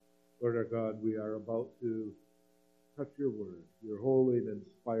Lord our God, we are about to touch your word, your holy and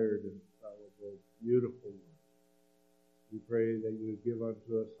inspired and infallible, beautiful word. We pray that you would give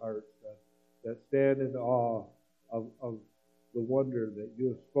unto us hearts that stand in awe of the wonder that you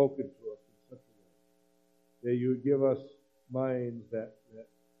have spoken to us in such a way. That you would give us minds that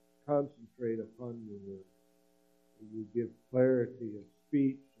concentrate upon your word. That you would give clarity of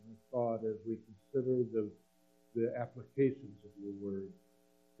speech and thought as we consider the applications of your word.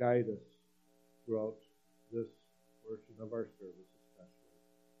 Guide us throughout this portion of our service especially.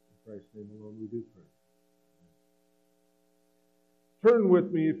 In Christ's name alone we do pray. Turn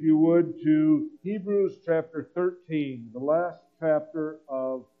with me, if you would, to Hebrews chapter 13, the last chapter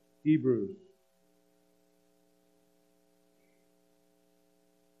of Hebrews.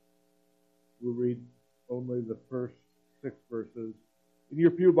 We'll read only the first 6 verses. In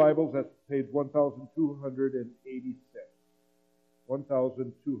your pew Bibles, that's page 1286.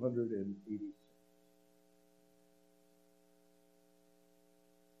 1286.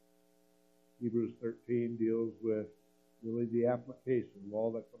 Hebrews 13 deals with really the application of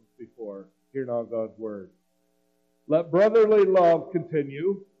all that comes before. Hear now God's word. Let brotherly love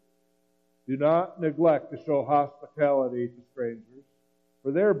continue. Do not neglect to show hospitality to strangers,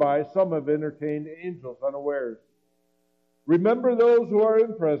 for thereby some have entertained angels unawares. Remember those who are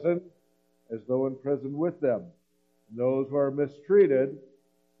in prison, as though in prison with them, and those who are mistreated,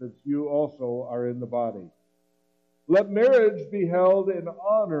 since you also are in the body. Let marriage be held in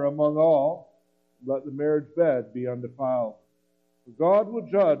honor among all. Let the marriage bed be undefiled. For God will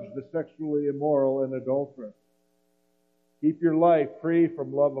judge the sexually immoral and adulterous. Keep your life free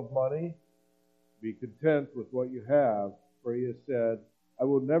from love of money. Be content with what you have, for he has said, I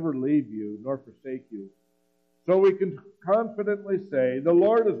will never leave you nor forsake you. So we can confidently say, the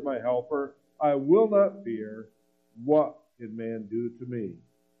Lord is my helper. I will not fear. What can man do to me?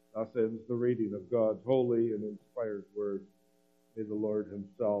 Thus ends the reading of God's holy and inspired word. May the Lord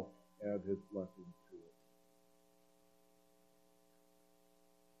himself add his blessing to it.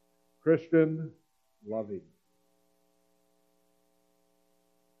 Christian loving.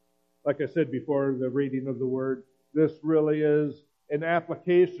 Like I said before the reading of the word, this really is an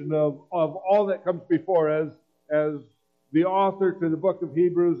application of all that comes before as the author to the book of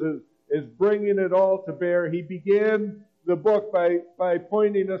Hebrews is bringing it all to bear. He began the book by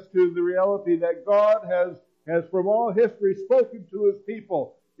pointing us to the reality that God has from all history spoken to his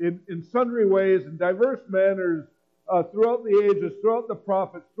people in sundry ways, in diverse manners, throughout the ages, throughout the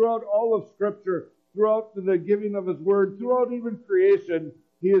prophets, throughout all of Scripture, throughout the giving of his word, throughout even creation,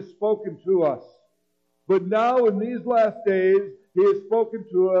 he has spoken to us. But now, in these last days, he has spoken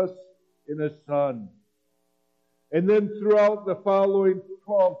to us in his Son. And then throughout the following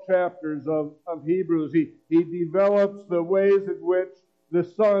 12 chapters of Hebrews, he develops the ways in which the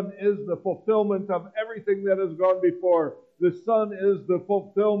Son is the fulfillment of everything that has gone before. The Son is the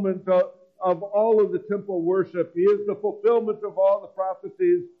fulfillment of all of the temple worship. He is the fulfillment of all the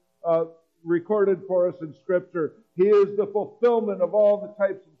prophecies recorded for us in Scripture. He is the fulfillment of all the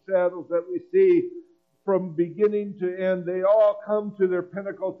types of shadows that we see from beginning to end. They all come to their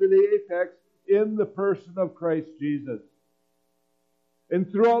pinnacle, to the apex, in the person of Christ Jesus. And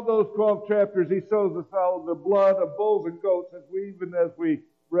throughout those 12 chapters, he shows us how the blood of bulls and goats, as we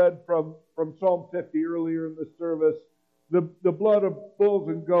read from Psalm 50 earlier in the service, the blood of bulls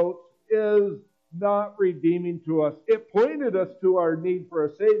and goats is not redeeming to us. It pointed us to our need for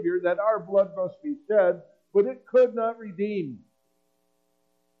a Savior, that our blood must be shed, but it could not redeem.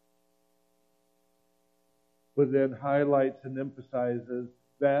 But then highlights and emphasizes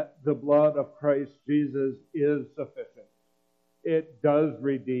that the blood of Christ Jesus is sufficient. It does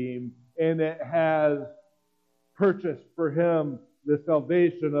redeem, and it has purchased for him the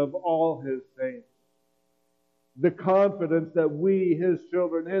salvation of all his saints. The confidence that we, his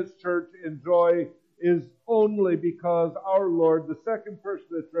children, his church, enjoy is only because our Lord, the second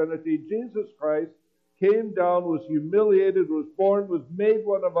person of the Trinity, Jesus Christ, came down, was humiliated, was born, was made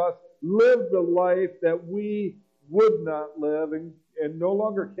one of us, lived the life that we would not live and no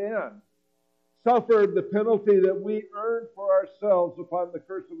longer can. Suffered the penalty that we earned for ourselves upon the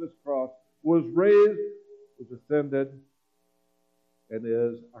curse of his cross, was raised, was ascended, and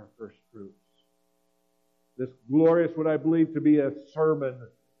is our first fruits. This glorious, what I believe to be a sermon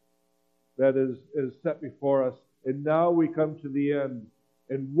that is set before us. And now we come to the end.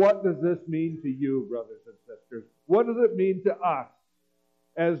 And what does this mean to you, brothers and sisters? What does it mean to us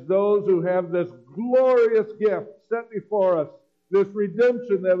as those who have this glorious gift set before us, this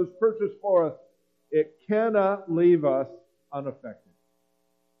redemption that was purchased for us? It cannot leave us unaffected.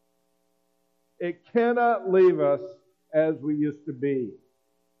 It cannot leave us as we used to be.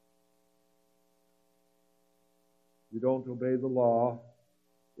 You don't obey the law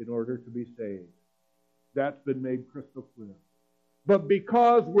in order to be saved. That's been made crystal clear. But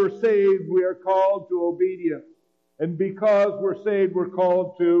because we're saved, we are called to obedience. And because we're saved, we're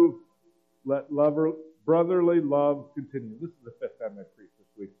called to let brotherly love continue. This is the fifth time I preached this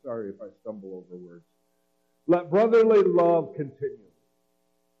week. Sorry if I stumble over words. Let brotherly love continue.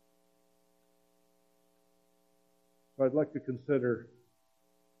 So I'd like to consider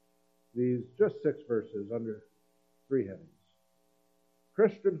these just 6 verses under 3 headings.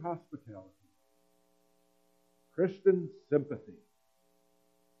 Christian hospitality, Christian sympathy,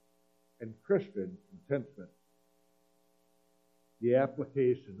 and Christian contentment. The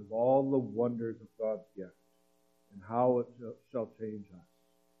application of all the wonders of God's gift and how it shall change us.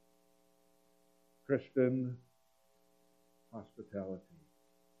 Christian hospitality.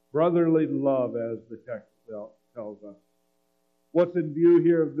 Brotherly love, as the text tells us. What's in view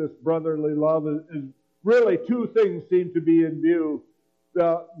here of this brotherly love is really 2 things seem to be in view.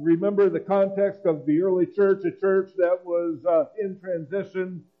 Remember the context of the early church, a church that was in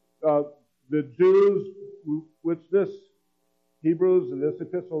transition. The Jews, which this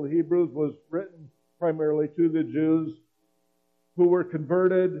epistle of Hebrews was written primarily to the Jews who were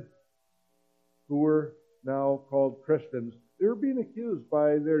converted, who were now called Christians. They were being accused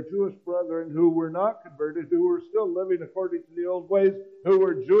by their Jewish brethren who were not converted, who were still living according to the old ways, who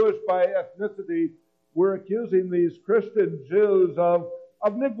were Jewish by ethnicity, were accusing these Christian Jews of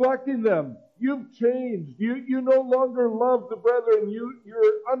neglecting them. You've changed. You no longer love the brethren.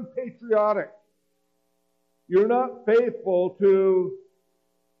 You're unpatriotic. You're not faithful to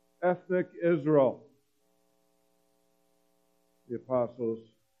ethnic Israel. The apostles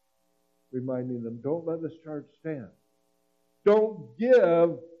reminding them, don't let this charge stand. Don't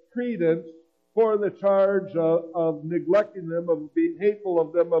give credence for the charge of neglecting them, of being hateful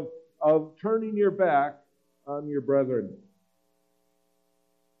of them, of turning your back on your brethren.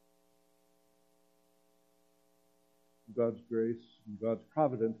 God's grace and God's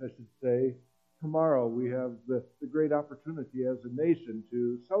providence, I should say, tomorrow we have the great opportunity as a nation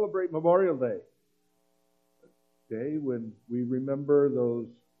to celebrate Memorial Day. A day when we remember those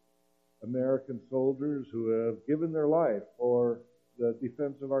American soldiers who have given their life for the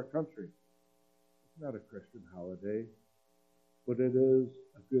defense of our country. It's not a Christian holiday, but it is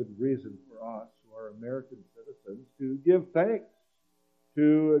a good reason for us who are American citizens to give thanks,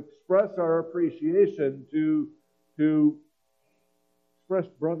 to express our appreciation, to express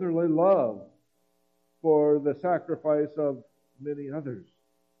brotherly love for the sacrifice of many others.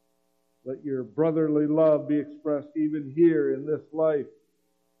 Let your brotherly love be expressed even here in this life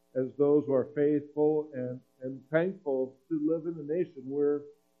as those who are faithful and thankful to live in a nation where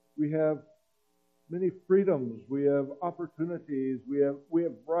we have many freedoms, we have opportunities, we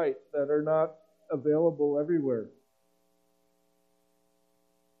have rights that are not available everywhere.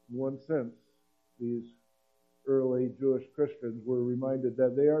 In one sense, these early Jewish Christians were reminded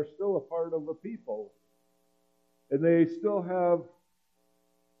that they are still a part of a people, and they still have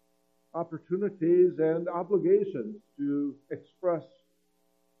opportunities and obligations to express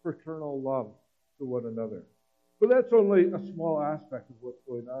fraternal love to one another. But that's only a small aspect of what's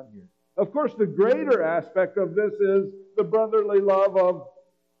going on here. Of course, the greater aspect of this is the brotherly love of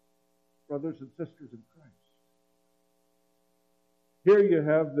brothers and sisters in Christ. Here you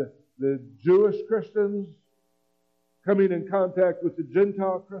have the Jewish Christians coming in contact with the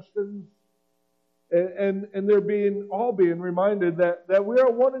Gentile Christians, and they're all being reminded that we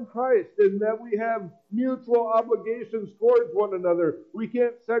are one in Christ and that we have mutual obligations towards one another. We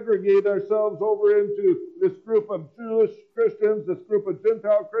can't segregate ourselves over into this group of Jewish Christians, this group of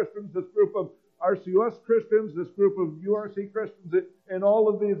Gentile Christians, this group of RCUS Christians, this group of URC Christians, and all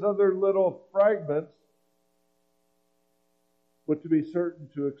of these other little fragments, but to be certain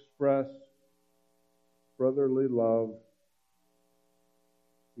to express brotherly love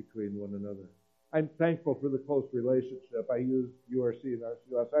between one another. I'm thankful for the close relationship. I use URC and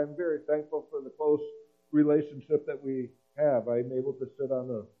RCUS. I'm very thankful for the close relationship that we have. I'm able to sit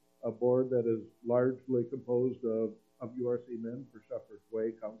on a board that is largely composed of URC men for Shepherd's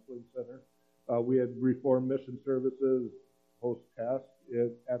Way Counseling Center. We had Reformed Mission Services host cast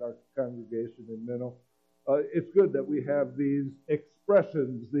at our congregation in Minnow. It's good that we have these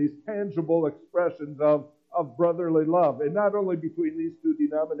expressions, these tangible expressions of brotherly love, and not only between these two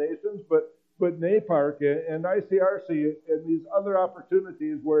denominations, but NAPARC and ICRC and these other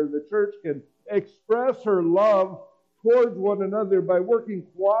opportunities where the church can express her love towards one another by working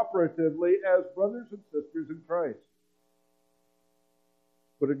cooperatively as brothers and sisters in Christ.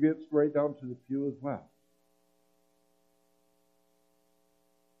 But it gets right down to the pew as well.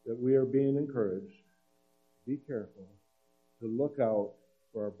 That we are being encouraged be careful to look out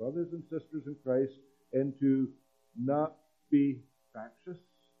for our brothers and sisters in Christ and to not be factious,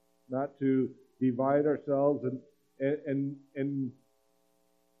 not to divide ourselves and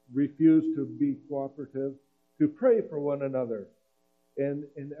refuse to be cooperative, to pray for one another, and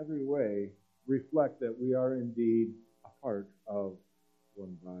in every way reflect that we are indeed a part of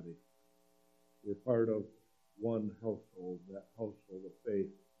one body. We're part of one household, that household of faith.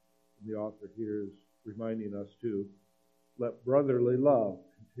 And the author here is reminding us to let brotherly love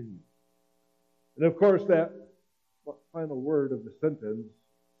continue. And of course, that final word of the sentence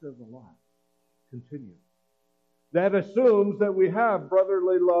says a lot. Continue. That assumes that we have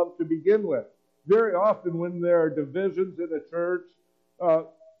brotherly love to begin with. Very often when there are divisions in a church,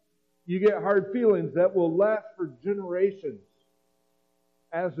 you get hard feelings that will last for generations.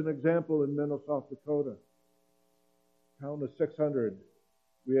 As an example, in Minot, South Dakota, town of 600,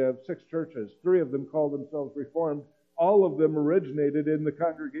 we have 6 churches. 3 of them call themselves Reformed. All of them originated in the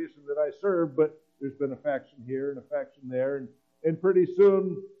congregation that I serve, but there's been a faction here and a faction there. And pretty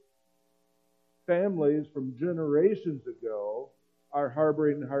soon, families from generations ago are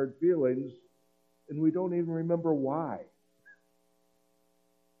harboring hard feelings, and we don't even remember why.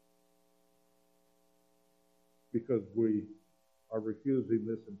 Because we are refusing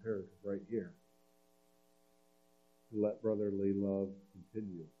this imperative right here. To let brotherly love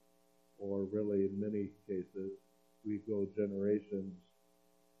continue. Or really, in many cases, we go generations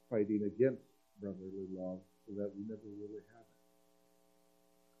fighting against brotherly love so that we never really have it.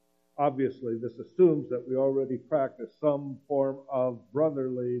 Obviously, this assumes that we already practice some form of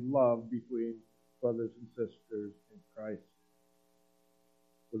brotherly love between brothers and sisters in Christ.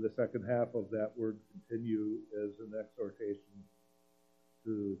 So the second half of that word continue is an exhortation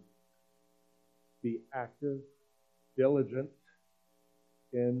to be active, diligent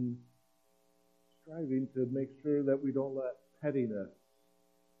in striving to make sure that we don't let pettiness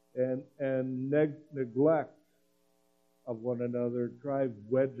and neglect of one another drive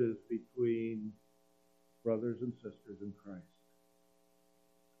wedges between brothers and sisters in Christ.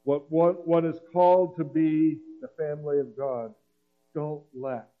 What is called to be the family of God, don't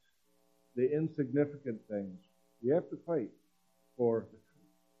let the insignificant things, we have to fight for the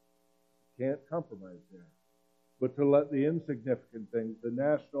truth. Can't compromise there. But to let the insignificant things, the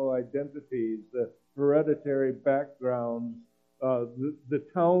national identities, the hereditary backgrounds, the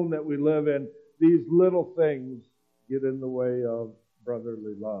town that we live in, these little things get in the way of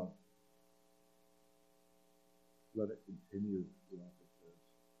brotherly love. Let it continue, the author says.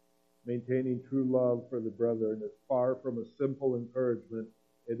 Maintaining true love for the brethren is far from a simple encouragement.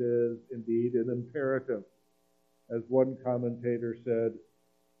 It is indeed an imperative. As one commentator said,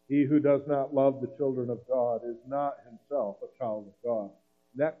 he who does not love the children of God is not himself a child of God.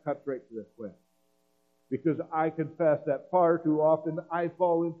 And that cuts right to the quick. Because I confess that far too often I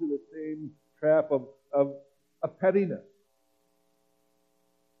fall into the same trap of pettiness.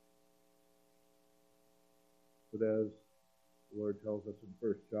 But as the Lord tells us in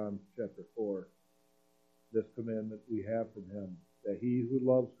 1 John chapter 4, this commandment we have from him, that he who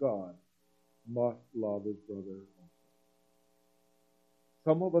loves God must love his brother also.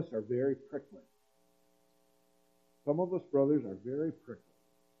 Some of us are very prickly. Some of us brothers are very prickly.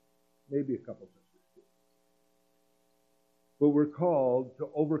 Maybe a couple sisters too. But we're called to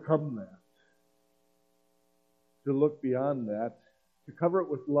overcome that. To look beyond that. To cover it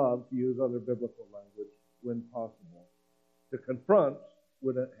with love, to use other biblical language when possible. To confront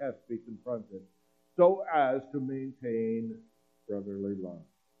when it has to be confronted. So as to maintain brotherly love.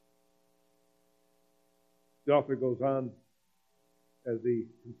 The author goes on as he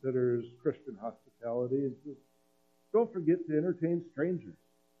considers Christian hospitality and says, don't forget to entertain strangers.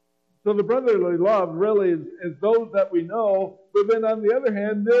 So the brotherly love really is those that we know, but then on the other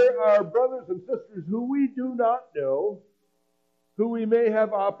hand, there are brothers and sisters who we do not know, who we may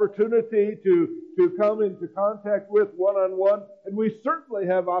have opportunity to come into contact with one-on-one, and we certainly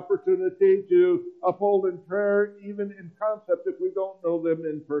have opportunity to uphold in prayer, even in concept, if we don't know them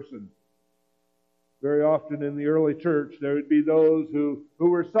in person. Very often in the early church, there would be those who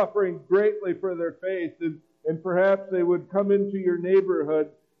were suffering greatly for their faith, and perhaps they would come into your neighborhood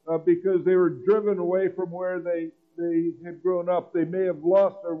because they were driven away from where they had grown up. They may have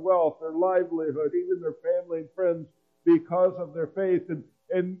lost their wealth, their livelihood, even their family and friends because of their faith.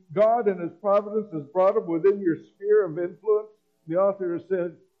 And God in His providence has brought them within your sphere of influence. The author has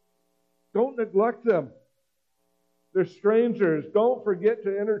said, don't neglect them. They're strangers. Don't forget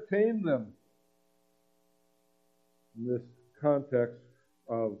to entertain them. In this context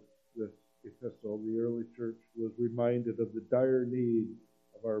of this epistle, the early church was reminded of the dire need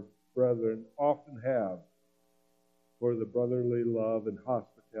of our brethren often have for the brotherly love and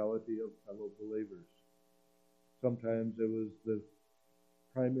hospitality of fellow believers. Sometimes it was the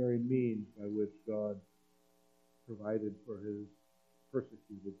primary means by which God provided for his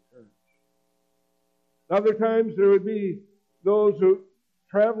persecuted church. Other times there would be those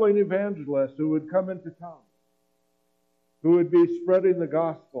traveling evangelists who would come into town, who would be spreading the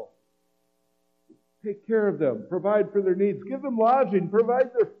gospel. Take care of them, provide for their needs, give them lodging,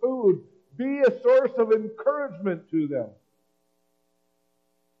 provide their food, be a source of encouragement to them.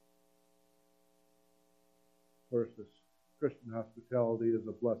 Of course, this Christian hospitality is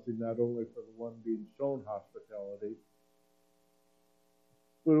a blessing not only for the one being shown hospitality,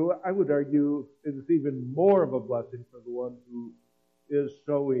 but I would argue it is even more of a blessing for the one who is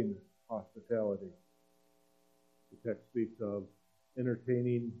showing hospitality. The text speaks of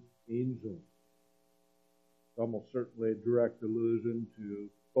entertaining angels. It's almost certainly a direct allusion to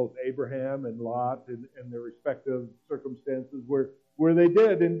both Abraham and Lot and their respective circumstances where they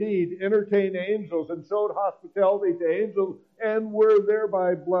did indeed entertain angels and showed hospitality to angels and were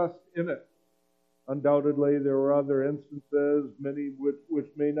thereby blessed in it. Undoubtedly, there were other instances, many which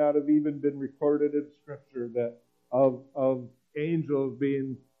may not have even been recorded in Scripture, that of angels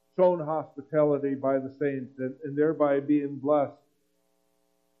being shown hospitality by the saints and thereby being blessed,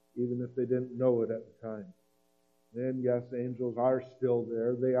 even if they didn't know it at the time. And yes, angels are still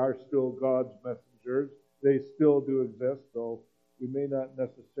there. They are still God's messengers. They still do exist, though we may not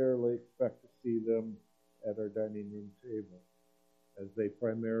necessarily expect to see them at our dining room table, as they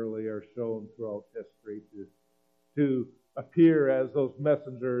primarily are shown throughout history to appear as those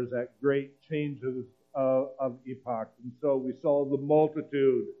messengers at great changes of epoch. And so we saw the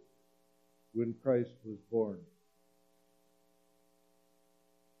multitude when Christ was born.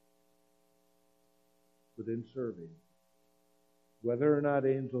 But in serving, whether or not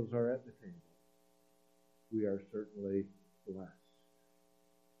angels are at the table, we are certainly blessed.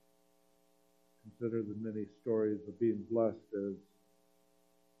 Consider the many stories of being blessed as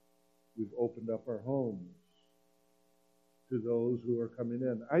we've opened up our homes to those who are coming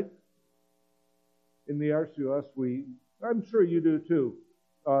in. In the RCOS, I'm sure you do too.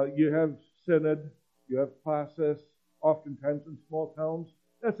 You have synod, you have classes, oftentimes in small towns.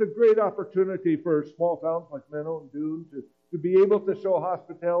 That's a great opportunity for small towns like Menno and Doon to be able to show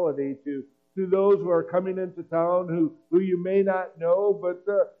hospitality to those who are coming into town who you may not know, but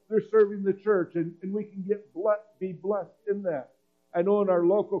they're serving the church, and we can be blessed in that. I know in our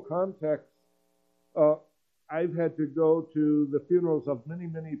local context, I've had to go to the funerals of many,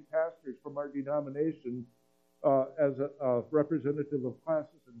 many pastors from our denomination as a representative of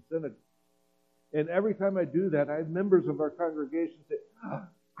classes and synod. And every time I do that, I have members of our congregation say,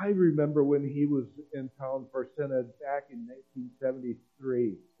 I remember when he was in town for synod back in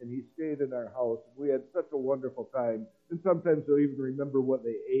 1973, and he stayed in our house, and we had such a wonderful time. And sometimes they'll even remember what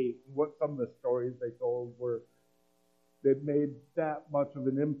they ate and what some of the stories they told were. They made that much of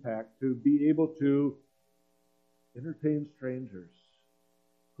an impact to be able to entertain strangers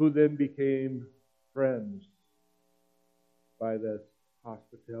who then became friends by this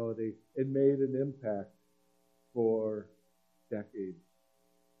hospitality and made an impact for decades.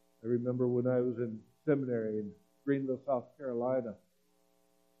 I remember when I was in seminary in Greenville, South Carolina,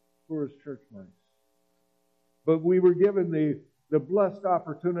 tourist church mice. But we were given the blessed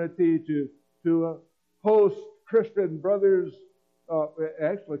opportunity to host Christian brothers,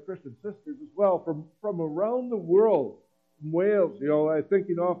 actually Christian sisters as well, from around the world. From Wales, I'm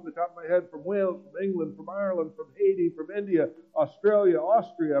thinking off the top of my head, from Wales, from England, from Ireland, from Haiti, from India, Australia,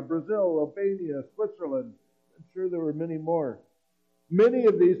 Austria, Brazil, Albania, Switzerland. I'm sure there were many more. Many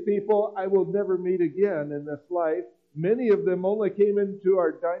of these people I will never meet again in this life. Many of them only came into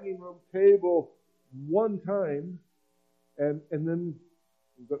our dining room table one time, and then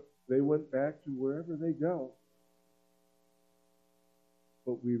they went back to wherever they go.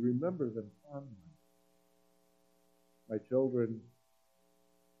 But we remember them fondly. My children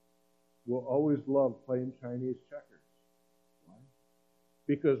will always love playing Chinese checkers. Why?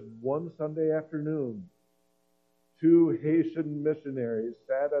 Because one Sunday afternoon, 2 Haitian missionaries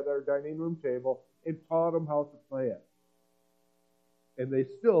sat at our dining room table and taught them how to play it. And they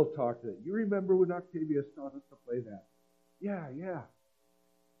still talk to it. You remember when Octavius taught us to play that? Yeah.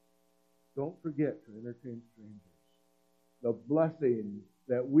 Don't forget to entertain strangers. The blessing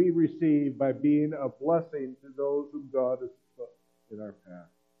that we receive by being a blessing to those whom God has put in our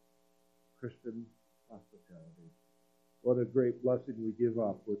path. Christian hospitality. What a great blessing we give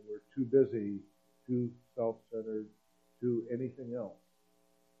up when we're too busy, too self-centered, too anything else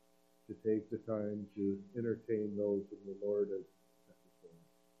to take the time to entertain those whom the Lord has set before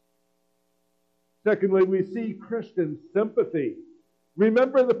us. Secondly, we see Christian sympathy.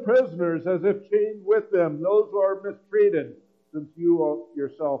 Remember the prisoners as if chained with them, those who are mistreated, since you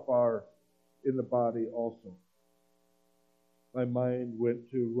yourself are in the body also. My mind went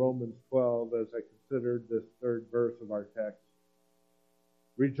to Romans 12 as I considered this third verse of our text.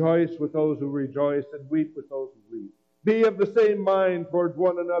 Rejoice with those who rejoice and weep with those who weep. Be of the same mind towards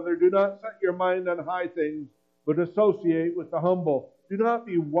one another. Do not set your mind on high things, but associate with the humble. Do not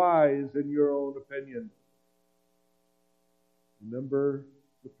be wise in your own opinion. Remember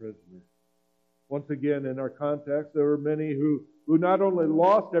the prisoner. Once again, in our context, there were many who not only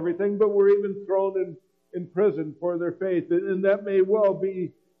lost everything, but were even thrown in prison for their faith. And that may well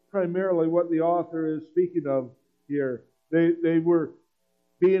be primarily what the author is speaking of here. They were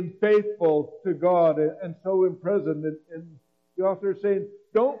being faithful to God and so imprisoned. And the author is saying,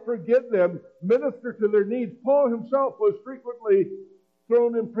 don't forget them, minister to their needs. Paul himself was frequently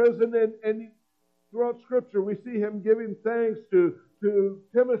thrown in prison, and throughout Scripture we see him giving thanks to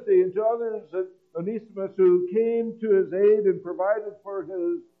Timothy and to others, Onesimus, who came to his aid and provided for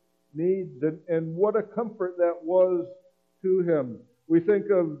his needs. And what a comfort that was to him. We think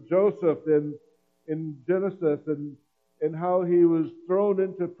of Joseph in Genesis and how he was thrown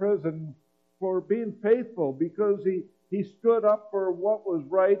into prison for being faithful because he stood up for what was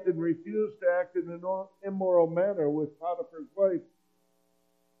right and refused to act in an immoral manner with Potiphar's wife.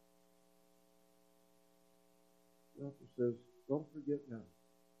 The author says, don't forget now.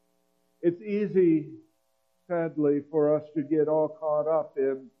 It's easy, sadly, for us to get all caught up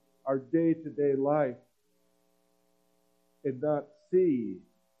in our day-to-day life and not see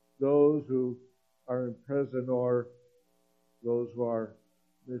those who are in prison or those who are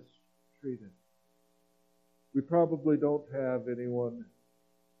mistreated. We probably don't have anyone,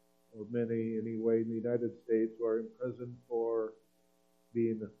 or many anyway, in the United States who are in prison for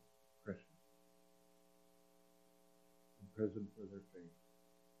being a Christian, in prison for their faith.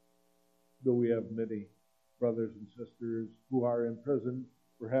 Though we have many brothers and sisters who are in prison,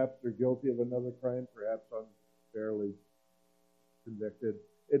 perhaps they're guilty of another crime, perhaps unfairly convicted.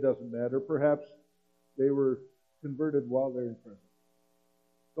 It doesn't matter. Perhaps they were converted while they're in prison.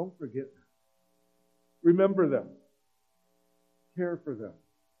 Don't forget them. Remember them. Care for them.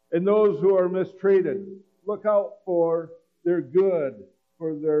 And those who are mistreated, look out for their good,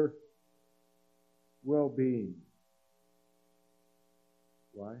 for their well-being.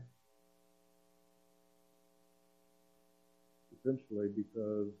 Why? Essentially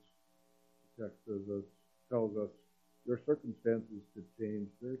because the text tells us your circumstances could change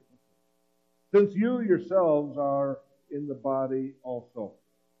very quickly, since you yourselves are in the body also.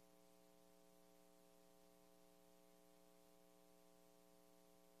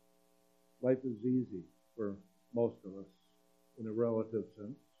 Life is easy for most of us in a relative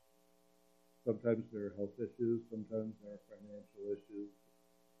sense. Sometimes there are health issues, sometimes there are financial issues,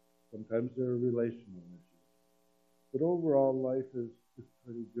 sometimes there are relational issues. But overall, life is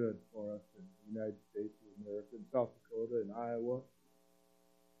pretty good for us in the United States of America, in South Dakota, in Iowa.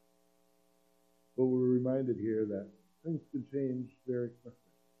 But we're reminded here that things can change very quickly.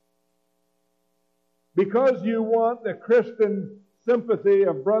 Because you want the Christian sympathy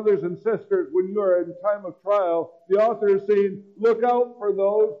of brothers and sisters when you are in time of trial, the author is saying, look out for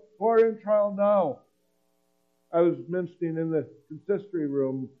those who are in trial now. I was mentioning in the consistory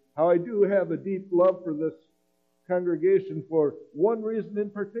room how I do have a deep love for this congregation for one reason in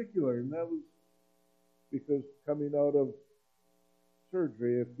particular, and that was because coming out of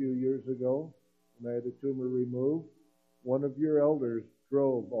surgery a few years ago, when I had a tumor removed, one of your elders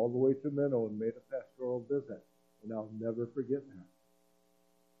drove all the way to Minnow and made a pastoral visit, and I'll never forget that.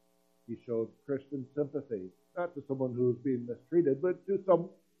 He showed Christian sympathy, not to someone who was being mistreated, but to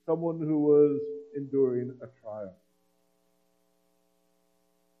someone who was enduring a trial.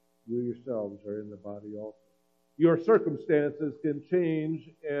 You yourselves are in the body also. Your circumstances can change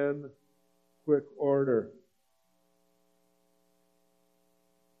in quick order.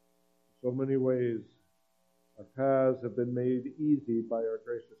 So many ways, our paths have been made easy by our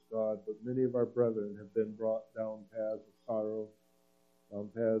gracious God, but many of our brethren have been brought down paths of sorrow, down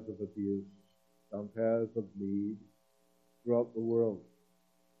paths of abuse, down paths of need throughout the world.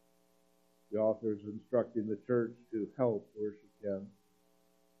 The author is instructing the church to help where she can,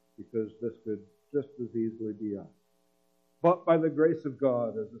 because this could just as easily be us. But by the grace of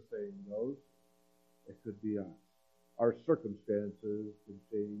God, as the saying goes, it could be us. Our circumstances can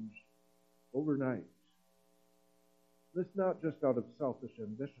change overnight. It's not just out of selfish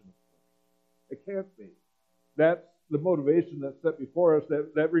ambition, of course. It can't be. That's the motivation that's set before us,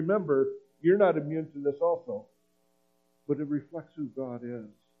 that remember, you're not immune to this also. But it reflects who God is.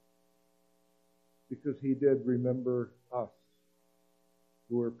 because he did remember us,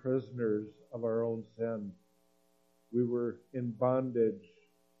 who were prisoners of our own sin. We were in bondage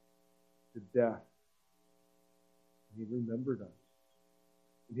to death. He remembered us,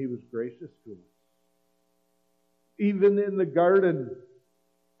 and he was gracious to us. Even in the garden,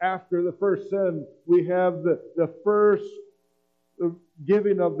 after the first sin, we have the first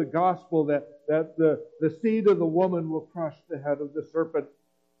giving of the gospel that the seed of the woman will crush the head of the serpent.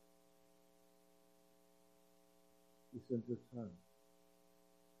 He sent his Son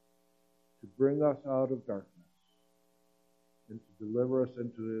to bring us out of darkness and to deliver us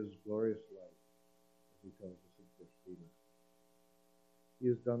into his glorious light, as he tells us in 1 Peter. He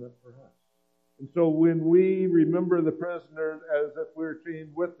has done it for us. And so when we remember the prisoners as if we're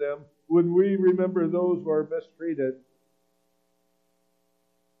chained with them, when we remember those who are mistreated,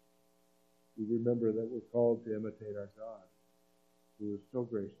 we remember that we're called to imitate our God, who is so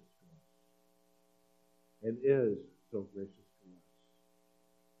gracious to us, and is so gracious to us,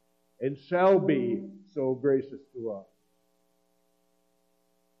 and shall be so gracious to us.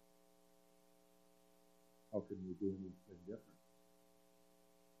 How can we do anything different?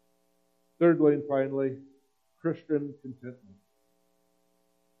 Thirdly and finally, Christian contentment.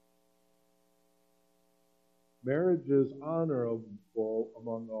 Marriage is honorable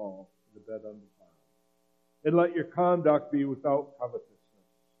among all, the bed undefiled. And let your conduct be without covetousness.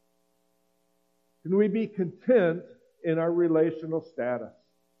 Can we be content in our relational status?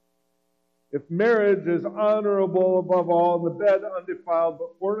 If marriage is honorable above all, the bed undefiled,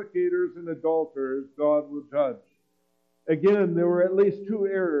 but fornicators and adulterers, God will judge. Again, there were at least two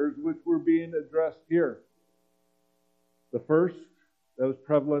errors which were being addressed here. The first, that was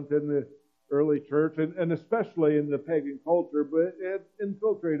prevalent in the early church, and especially in the pagan culture, but it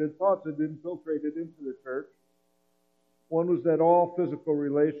infiltrated, thoughts had infiltrated into the church. One was that all physical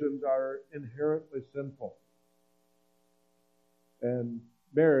relations are inherently sinful. And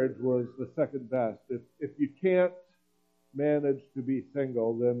marriage was the second best. If you can't manage to be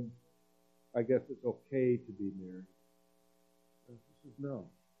single, then I guess it's okay to be married. This is no.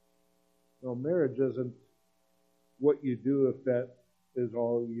 No, marriage isn't what you do if that is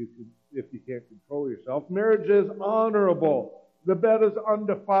all you can, if you can't control yourself. Marriage is honorable. The bed is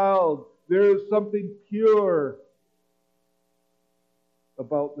undefiled. There is something pure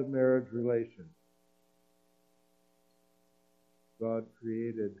about the marriage relation. God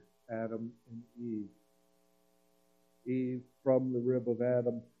created Adam and Eve. Eve from the rib of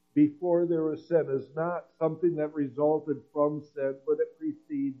Adam before there was sin is not something that resulted from sin, but it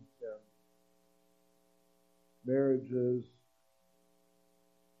precedes sin. Marriage is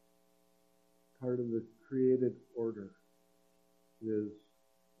part of the created order. It is,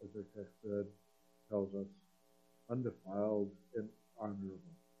 as our text said, tells us, undefiled and honorable.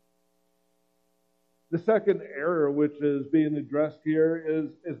 The second error which is being addressed here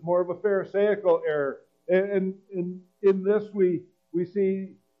is more of a Pharisaical error. And in this we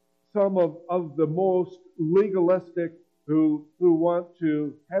see some of the most legalistic who want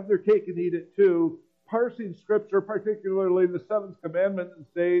to have their cake and eat it too, parsing Scripture, particularly the seventh commandment, and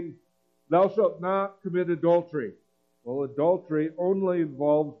saying, "Thou shalt not commit adultery." Well, adultery only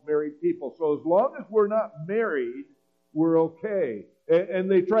involves married people. So as long as we're not married, we're okay. And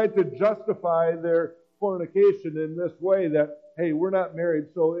they tried to justify their fornication in this way that, hey, we're not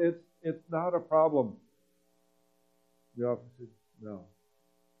married, so it's not a problem. The officer said, no.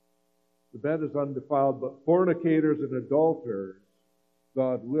 The bed is undefiled, but fornicators and adulterers,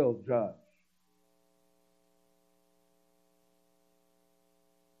 God will judge.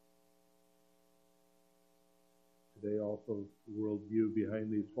 Today also, the worldview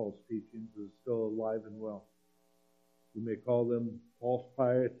behind these false teachings is still alive and well. We may call them false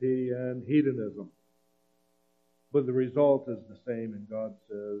piety and hedonism. But the result is the same, and God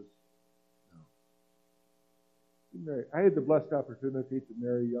says, no. I had the blessed opportunity to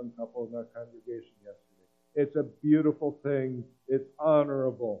marry a young couple in our congregation yesterday. It's a beautiful thing. It's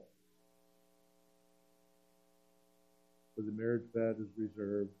honorable. But the marriage bed is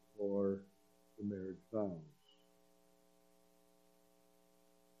reserved for the marriage vows.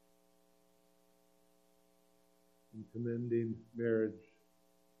 In commending marriage,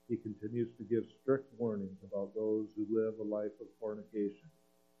 he continues to give strict warnings about those who live a life of fornication.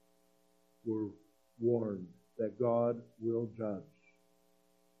 We're warned that God will judge.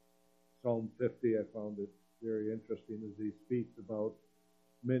 Psalm 50, I found it very interesting as he speaks about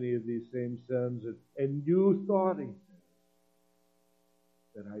many of these same sins. And you thought, he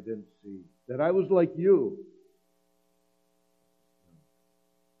said, that I didn't see, that I was like you.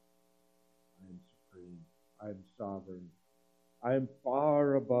 I am supreme. I am sovereign. I am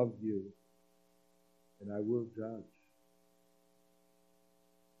far above you. and I will judge.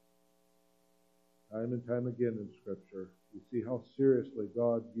 Time and time again in Scripture, we see how seriously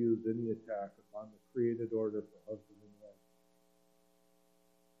God views any attack upon the created order for husband and wife.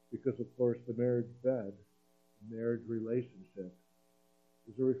 Because, of course, the marriage bed, the marriage relationship,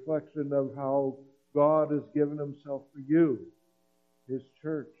 is a reflection of how God has given himself for you, his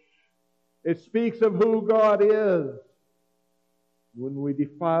church. It speaks of who God is. When we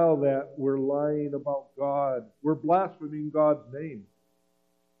defile that, we're lying about God. We're blaspheming God's name.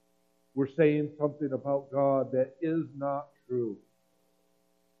 We're saying something about God that is not true.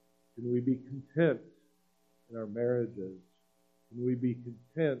 Can we be content in our marriages? Can we be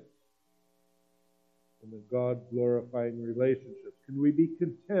content in the God-glorifying relationships? Can we be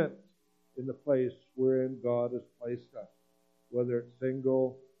content in the place wherein God has placed us? Whether it's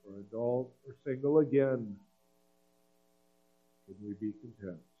single or adult or single again, can we be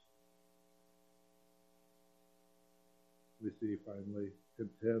content? We see finally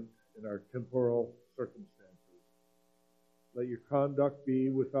content in our temporal circumstances. Let your conduct be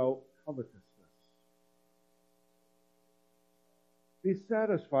without covetousness. Be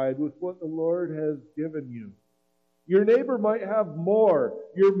satisfied with what the Lord has given you. Your neighbor might have more.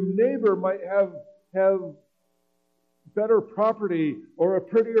 Your neighbor might have better property or a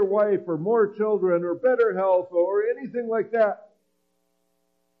prettier wife or more children or better health or anything like that.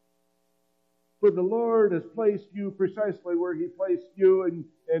 For the Lord has placed you precisely where He placed you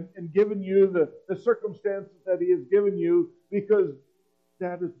and given you the circumstances that He has given you, because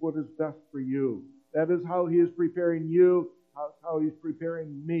that is what is best for you. That is how He is preparing you, how He's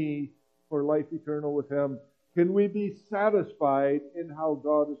preparing me for life eternal with Him. Can we be satisfied in how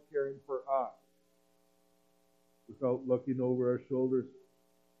God is caring for us without looking over our shoulders?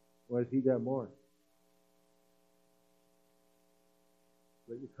 Why has He got more?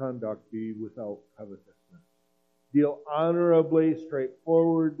 Let your conduct be without covetousness. Deal honorably,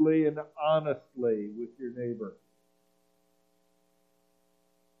 straightforwardly, and honestly with your neighbor.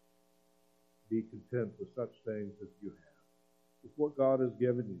 Be content with such things as you have, with what God has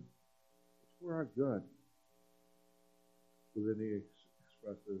given you. It's for our good. So then he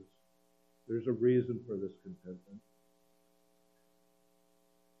expresses there's a reason for this contentment.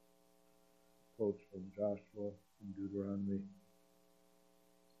 Quotes from Joshua and Deuteronomy.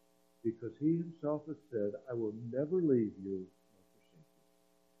 Because He Himself has said, I will never leave you nor forsake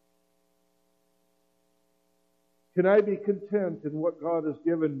you. Can I be content in what God has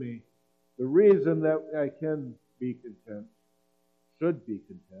given me? The reason that I can be content, should be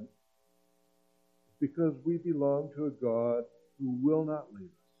content, is because we belong to a God who will not leave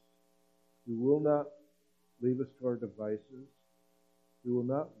us, who will not leave us to our devices, who will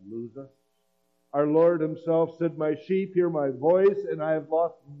not lose us. Our Lord Himself said, my sheep hear my voice, and I have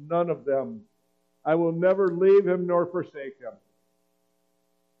lost none of them. I will never leave Him nor forsake Him.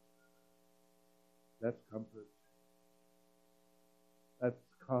 That's comfort. That's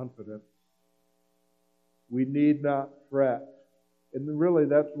confidence. We need not fret. And really,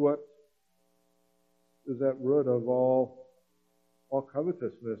 that's what is at root of all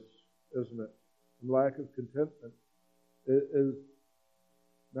covetousness, isn't it? And lack of contentment is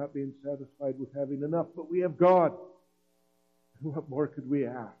not being satisfied with having enough, but we have God. What more could we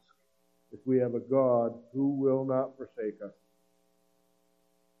ask if we have a God who will not forsake us?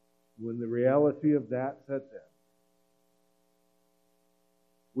 When the reality of that sets in,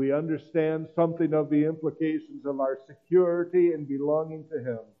 we understand something of the implications of our security and belonging to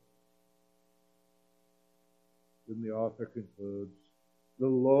Him. Then the author concludes, the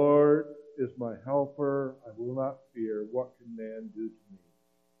Lord is my helper. I will not fear. What can man do to me?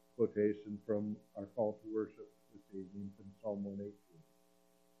 Quotation from our call to worship this evening from Psalm 118.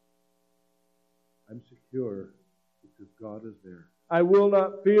 I'm secure because God is there. I will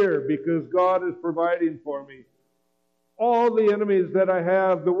not fear because God is providing for me. All the enemies that I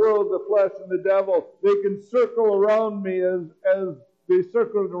have, the world, the flesh, and the devil, they can circle around me as they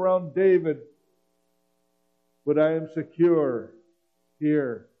circled around David. But I am secure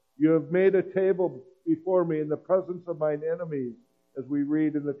here. You have made a table before me in the presence of mine enemies, as we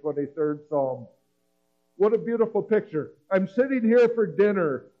read in the 23rd Psalm. What a beautiful picture. I'm sitting here for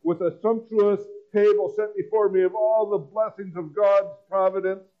dinner with a sumptuous table set before me of all the blessings of God's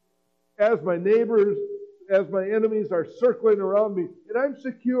providence, as my neighbors, as my enemies are circling around me. And I'm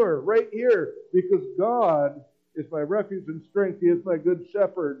secure right here because God is my refuge and strength. He is my good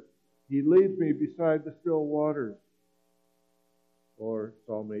shepherd. He leads me beside the still waters. Or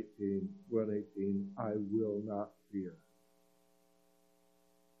Psalm 118, I will not fear.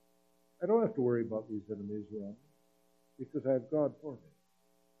 I don't have to worry about these enemies around me because I have God for me.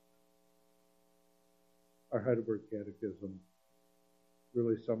 Our Heidelberg Catechism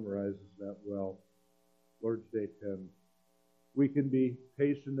really summarizes that well. Lord's Day 10. We can be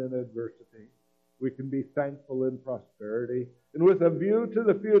patient in adversity. We can be thankful in prosperity. And with a view to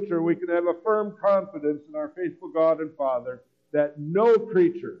the future, we can have a firm confidence in our faithful God and Father that no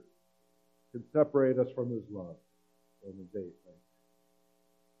creature can separate us from His love. Romans 8, right?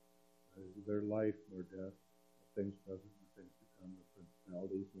 Neither life nor death, things present nor things to come, nor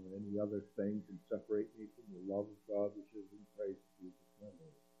principalities, nor any other thing can separate me from the love of God which is in Christ Jesus my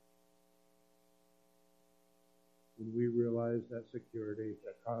Lord. When we realize that security,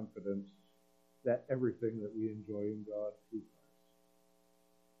 that confidence, that everything that we enjoy in God through Christ,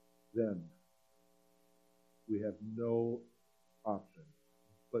 then we have no option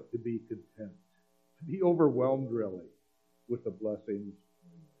but to be content, to be overwhelmed really with the blessings of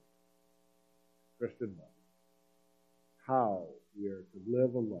the Lord. Christian life, how we are to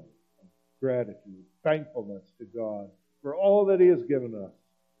live a life of gratitude, thankfulness to God for all that He has given us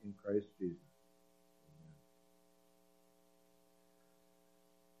in Christ Jesus.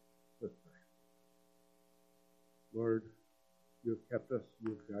 Let's pray. Lord, You have kept us,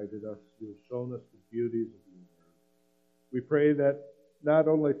 You have guided us, You have shown us the beauties of Your word. We pray that not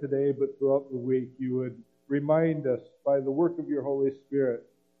only today but throughout the week You would remind us by the work of Your Holy Spirit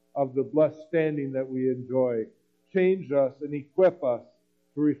of the blessed standing that we enjoy. Change us and equip us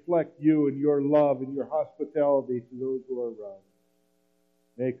to reflect You and Your love and Your hospitality to those who are around.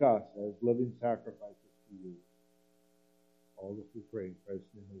 Make us as living sacrifices to You. All this we pray in Christ's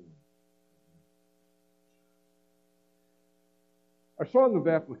name alone. Our song of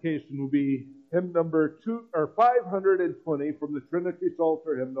application will be hymn number 520 from the Trinity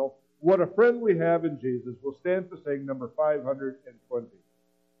Psalter hymnal, What a Friend We Have in Jesus. We'll stand to sing number 520.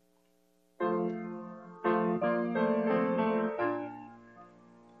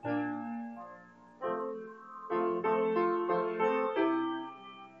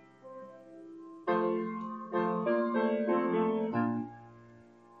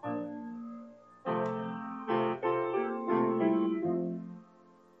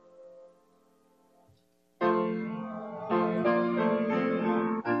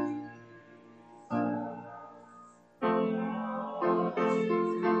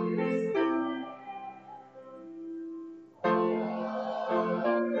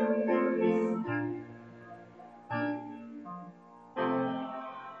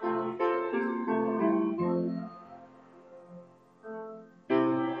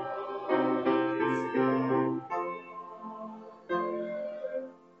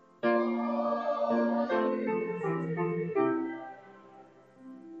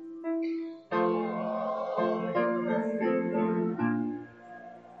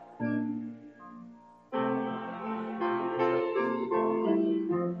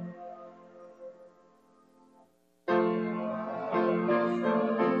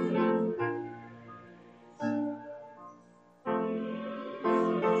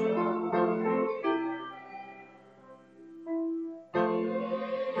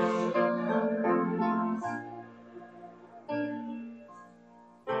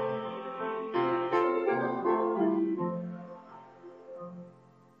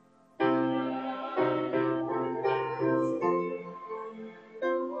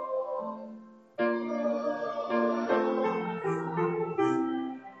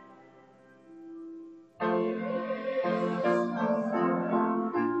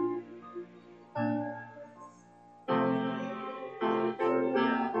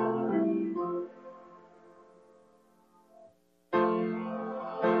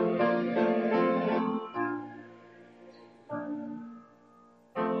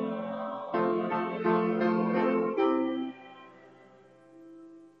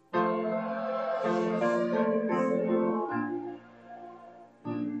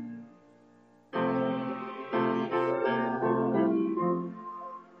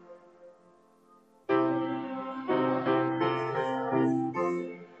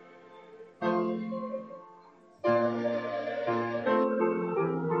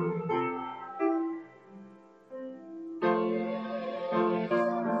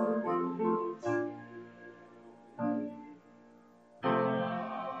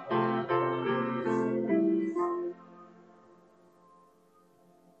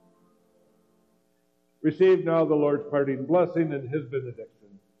 Receive now the Lord's parting blessing and His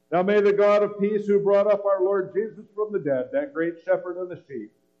benediction. Now may the God of peace, who brought up our Lord Jesus from the dead, that great shepherd of the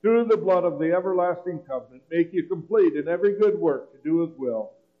sheep, through the blood of the everlasting covenant, make you complete in every good work to do His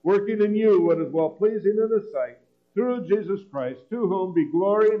will, working in you what is well-pleasing in His sight, through Jesus Christ, to whom be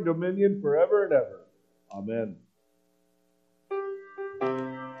glory and dominion forever and ever. Amen.